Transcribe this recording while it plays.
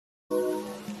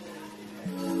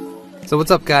So what's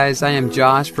up, guys? I am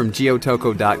Josh from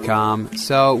Geotoco.com.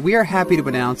 So we are happy to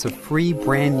announce a free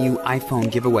brand new iPhone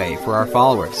giveaway for our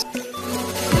followers.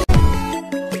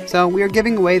 So we are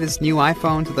giving away this new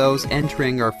iPhone to those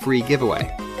entering our free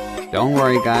giveaway. Don't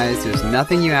worry, guys, there's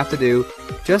nothing you have to do.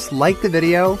 Just like the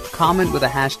video, comment with a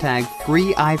hashtag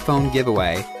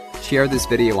 #FreeIPhoneGiveaway, share this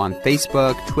video on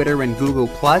Facebook, Twitter, and Google+,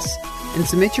 and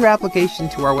submit your application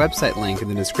to our website link in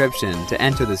the description to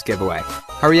enter this giveaway.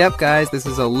 Hurry up, guys, this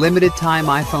is a limited time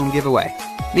iPhone giveaway.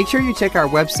 Make sure you check our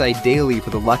website daily for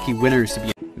the lucky winners to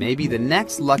be. Maybe the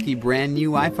next lucky brand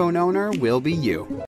new iPhone owner will be you.